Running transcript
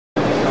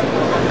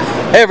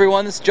Hey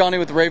everyone, this is Johnny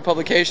with Rave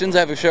Publications. I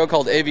have a show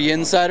called AV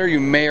Insider. You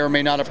may or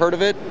may not have heard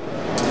of it.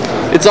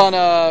 It's on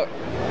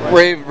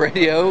Rave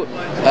Radio,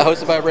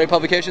 hosted by Rave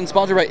Publications,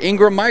 sponsored by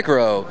Ingram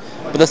Micro.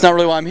 But that's not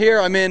really why I'm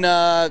here. I'm in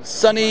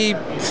sunny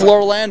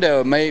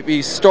Florlando. It may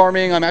be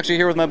storming. I'm actually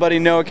here with my buddy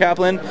Noah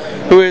Kaplan,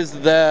 who is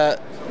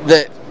the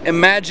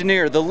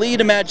Imagineer, the lead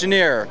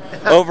Imagineer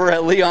over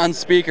at Leon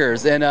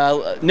Speakers. And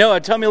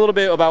Noah, tell me a little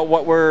bit about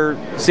what we're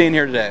seeing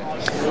here today.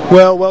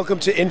 Well, welcome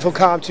to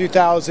InfoComm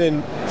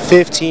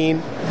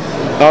 2015.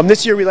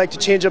 This year we like to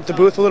change up the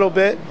booth a little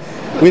bit.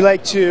 We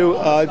like to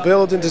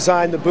build and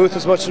design the booth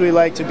as much as we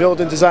like to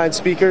build and design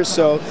speakers.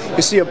 So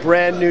you see a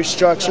brand new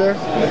structure.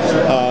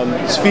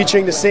 It's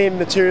featuring the same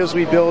materials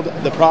we build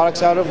the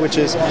products out of, which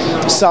is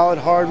solid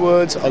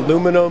hardwoods,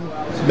 aluminum,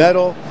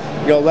 metal,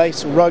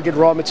 nice rugged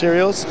raw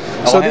materials.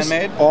 All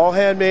handmade? All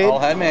handmade. All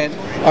handmade.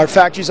 Our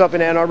factory's up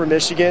in Ann Arbor,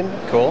 Michigan.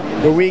 Cool.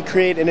 Where we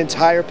create an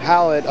entire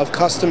palette of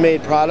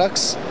custom-made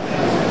products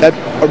that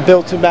are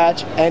built to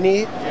match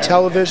any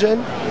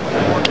television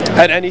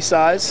at any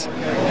size.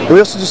 And we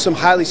also do some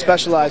highly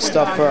specialized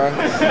stuff for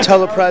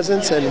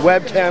telepresence and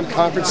webcam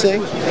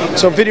conferencing.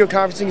 So video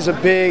conferencing is a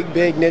big,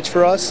 big niche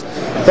for us.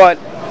 But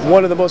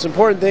one of the most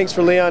important things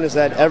for Leon is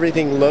that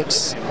everything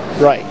looks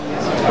right.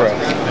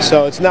 Correct.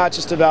 So it's not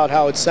just about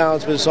how it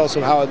sounds, but it's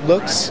also how it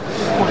looks.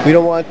 We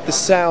don't want the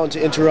sound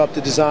to interrupt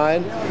the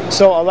design.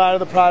 So a lot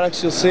of the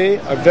products you'll see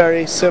are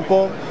very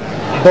simple,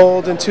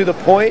 bold, and to the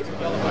point.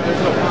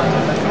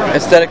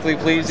 Aesthetically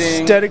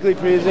pleasing. Aesthetically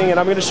pleasing, and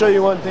I'm going to show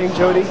you one thing,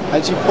 Jody.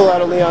 As you pull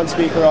out a Leon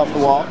speaker off the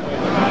wall,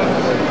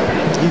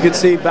 you can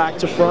see back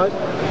to front,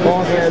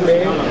 all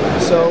handmade.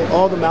 So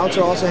all the mounts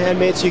are also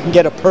handmade, so you can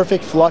get a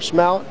perfect flush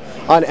mount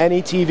on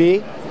any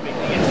TV.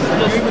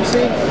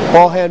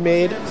 All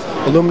handmade.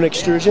 Aluminum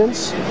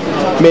extrusions,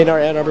 made in our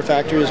Ann Arbor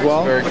factory as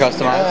well. Very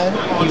customized. And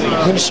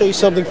I'm going to show you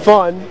something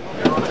fun.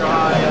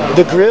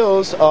 The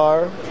grills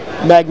are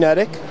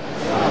magnetic,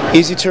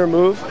 easy to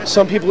remove.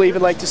 Some people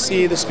even like to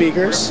see the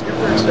speakers,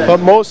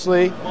 but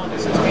mostly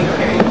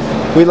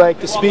we like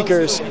the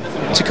speakers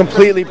to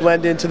completely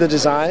blend into the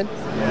design.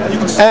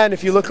 And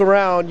if you look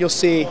around, you'll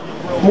see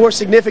more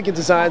significant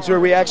designs where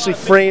we actually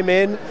frame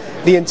in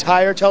the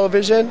entire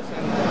television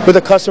with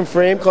a custom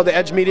frame called the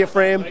Edge Media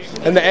Frame,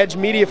 and the Edge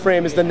Media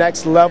Frame is the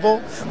next level.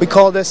 We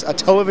call this a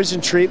television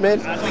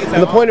treatment,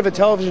 and the point of a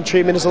television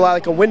treatment is a lot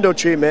like a window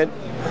treatment.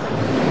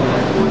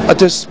 A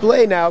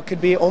display now could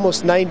be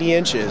almost 90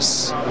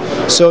 inches.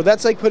 So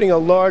that's like putting a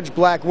large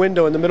black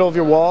window in the middle of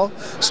your wall.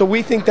 So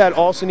we think that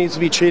also needs to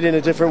be treated in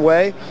a different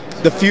way.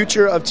 The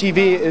future of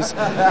TV is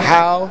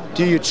how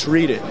do you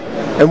treat it?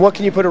 And what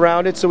can you put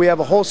around it? So we have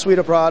a whole suite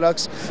of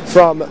products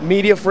from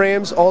media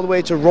frames all the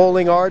way to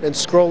rolling art and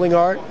scrolling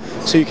art.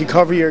 So you can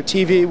cover your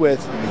TV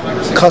with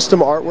custom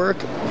artwork,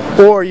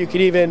 or you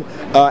could even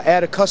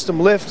add a custom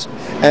lift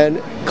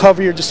and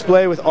cover your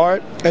display with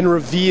art and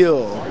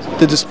reveal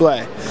the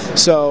display.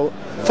 So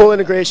full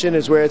integration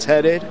is where it's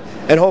headed,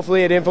 and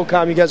hopefully at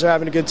InfoComm you guys are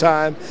having a good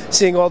time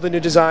seeing all the new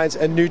designs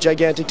and new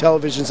gigantic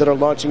televisions that are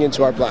launching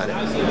into our planet.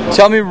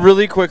 Tell me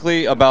really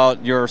quickly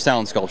about your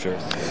sound sculpture.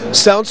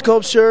 Sound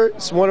sculpture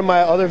is one of my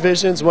other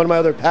visions, one of my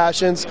other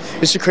passions,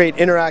 is to create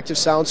interactive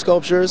sound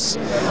sculptures.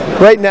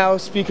 Right now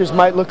speakers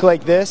might look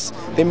like this,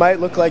 they might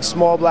look like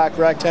small black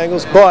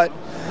rectangles, but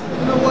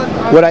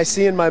what I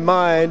see in my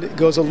mind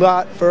goes a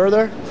lot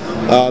further.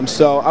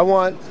 So I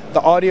want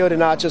the audio to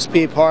not just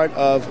be part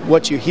of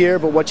what you hear,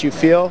 but what you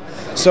feel.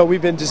 So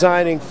we've been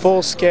designing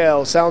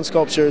full-scale sound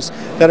sculptures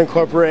that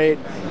incorporate,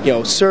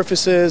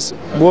 surfaces,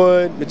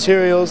 wood,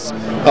 materials,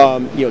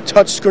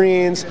 touch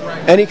screens,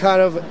 any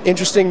kind of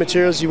interesting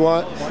materials you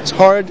want. It's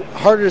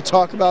harder to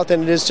talk about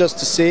than it is just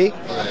to see.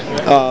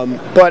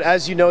 But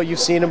as you know, you've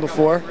seen them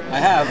before. I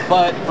have,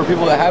 but for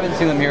people that haven't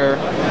seen them here,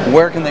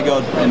 where can they go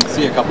and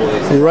see a couple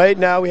of these? Right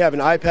now we have an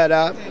iPad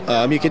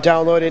app. You can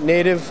download it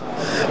native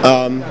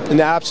in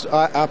the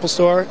Apple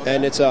Store,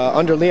 and it's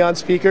under Leon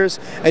Speakers,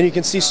 and you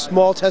can see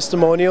small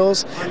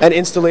testimonials and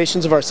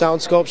installations of our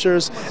sound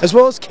sculptures, as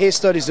well as case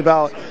studies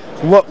about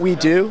what we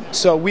do.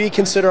 So we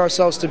consider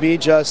ourselves to be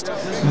just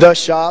the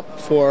shop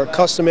for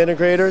custom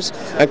integrators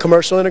and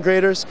commercial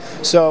integrators.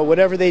 So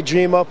whatever they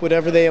dream up,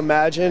 whatever they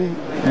imagine,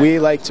 we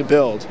like to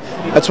build.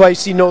 That's why you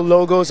see no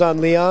logos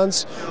on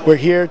Leon's. We're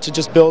here to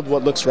just build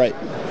what looks right.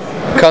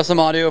 Custom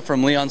audio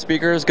from Leon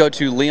Speakers. Go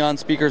to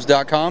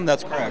leonspeakers.com.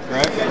 That's correct,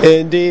 right?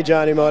 Indeed,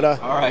 Johnny Mota.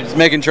 All right, just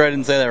making sure I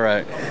didn't say that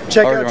right.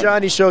 Check out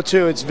Johnny's show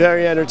too. It's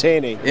very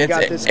entertaining.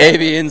 It's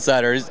AV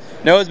Insider.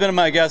 Noah's been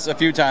my guest a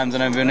few times,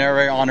 and I've been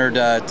very honored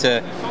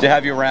to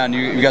have you around.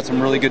 You got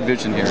some really good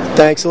vision here.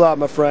 Thanks a lot,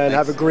 my friend.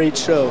 Thanks. Have a great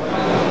show.